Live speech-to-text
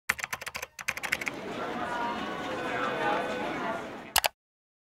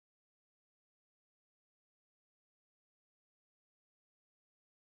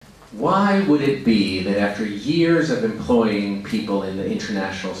Why would it be that after years of employing people in the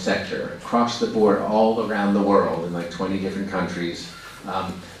international sector, across the board, all around the world, in like 20 different countries,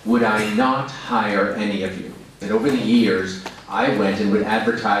 would I not hire any of you? That over the years, I went and would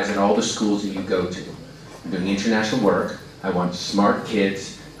advertise at all the schools that you go to. I'm doing international work. I want smart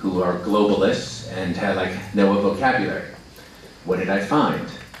kids who are globalists and had like no vocabulary. What did I find?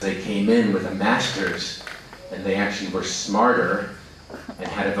 They came in with a master's and they actually were smarter and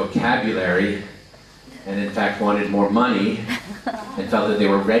had a vocabulary and in fact wanted more money and felt that they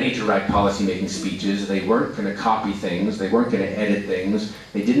were ready to write policy-making speeches. They weren't going to copy things. They weren't going to edit things.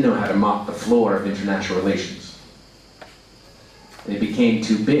 They didn't know how to mop the floor of international relations. They became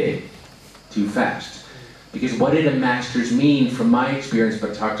too big, too fast. Because what did a master's mean from my experience,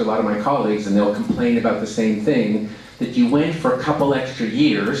 but talked to a lot of my colleagues and they'll complain about the same thing, that you went for a couple extra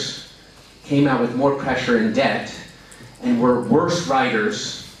years, came out with more pressure and debt, and were worse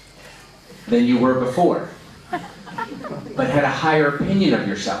writers than you were before, but had a higher opinion of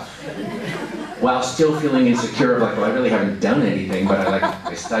yourself, while still feeling insecure of like, well, I really haven't done anything, but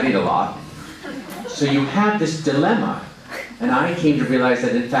I studied a lot. So you have this dilemma, and I came to realize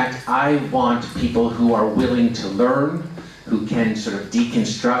that in fact I want people who are willing to learn, who can sort of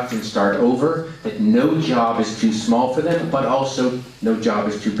deconstruct and start over, that no job is too small for them, but also no job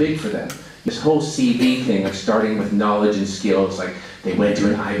is too big for them. This whole CV thing of starting with knowledge and skills, like they went to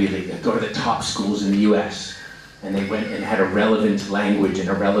an Ivy League, they go to the top schools in the US, and they went and had a relevant language and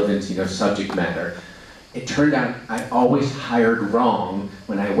a relevant subject matter. It turned out I always hired wrong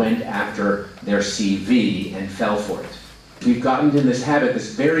when I went after their CV and fell for it. We've gotten in this habit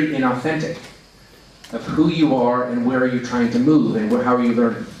that's very inauthentic of who you are and where are you trying to move and how are you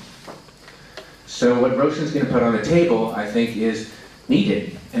learning. So what Roshan's going to put on the table, I think, is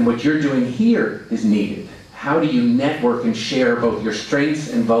needed. And what you're doing here is needed. How do you network and share both your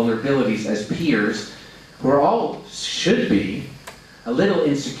strengths and vulnerabilities as peers who are all, should be, a little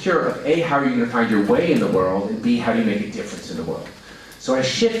insecure of A, how are you going to find your way in the world, and B, how do you make a difference in the world? So I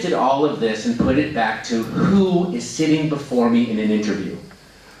shifted all of this and put it back to who is sitting before me in an interview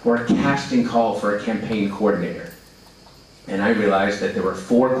or a casting call for a campaign coordinator. And I realized that there were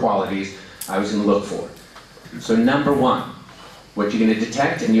 4 qualities I was going to look for. So number 1, what you're going to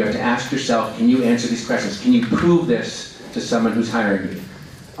detect, and you have to ask yourself, can you answer these questions? Can you prove this to someone who's hiring you?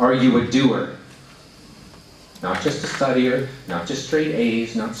 Are you a doer? Not just a studier, not just straight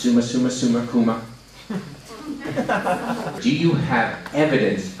A's, not summa, summa, summa, kuma. Do you have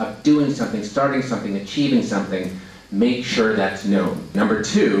evidence of doing something, starting something, achieving something? Make sure that's known. Number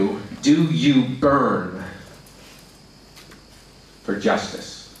 2, do you burn for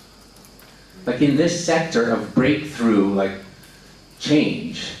justice? Like in this sector of breakthrough, like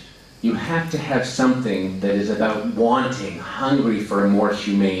change, you have to have something that is about wanting, hungry for a more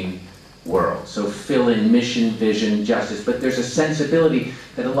humane world. So fill in mission, vision, justice, but there's a sensibility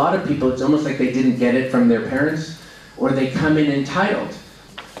that a lot of people, it's almost like they didn't get it from their parents, or they come in entitled.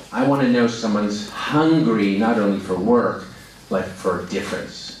 I want to know someone's hungry not only for work, but for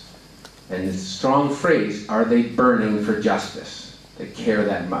difference. And it's a strong phrase, are they burning for justice? They care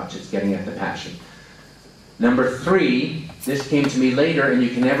that much, it's getting at the passion. Number 3, this came to me later, and you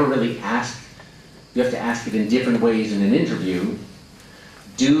can never really ask, you have to ask it in different ways in an interview.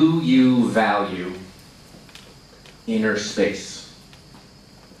 Do you value inner space?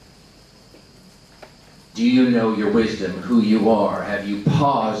 Do you know your wisdom, who you are? Have you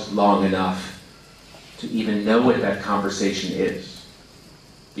paused long enough to even know what that conversation is?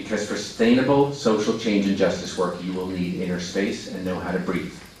 Because for sustainable social change and justice work, you will need inner space and know how to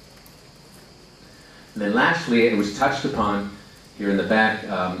breathe. And then lastly, it was touched upon here in the back,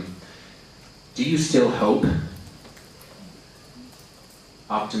 do you still hope?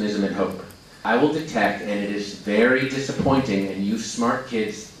 Optimism and hope. I will detect, and it is very disappointing, and you smart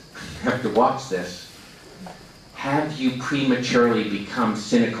kids have to watch this, have you prematurely become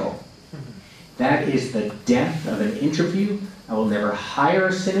cynical? That is the death of an interview. I will never hire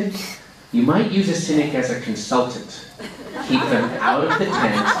a cynic. You might use a cynic as a consultant. Keep them out of the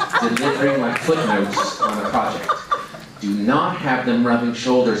tent, delivering like footnotes on a project. Do not have them rubbing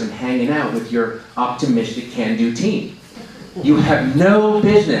shoulders and hanging out with your optimistic can-do team. You have no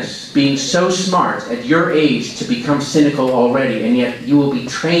business being so smart at your age to become cynical already, and yet you will be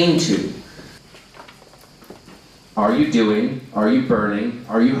trained to. Are you doing? Are you burning?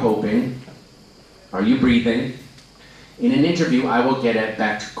 Are you hoping? Are you breathing? In an interview, I will get at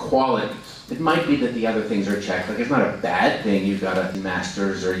back to qualities. It might be that the other things are checked. Like, it's not a bad thing you've got a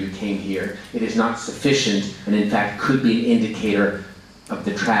master's or you came here. It is not sufficient, and in fact could be an indicator of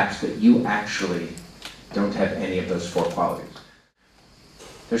the traps that you actually don't have any of those 4 qualities.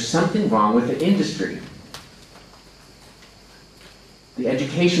 There's something wrong with the industry. The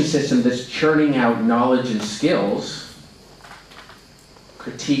education system that's churning out knowledge and skills,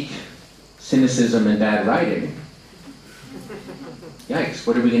 critique cynicism and bad writing. Yikes,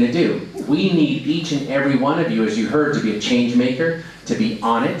 what are we going to do? We need each and every one of you, as you heard, to be a change maker, to be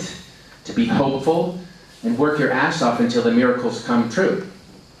on it, to be hopeful, and work your ass off until the miracles come true.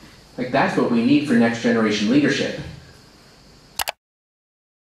 Like, that's what we need for next generation leadership.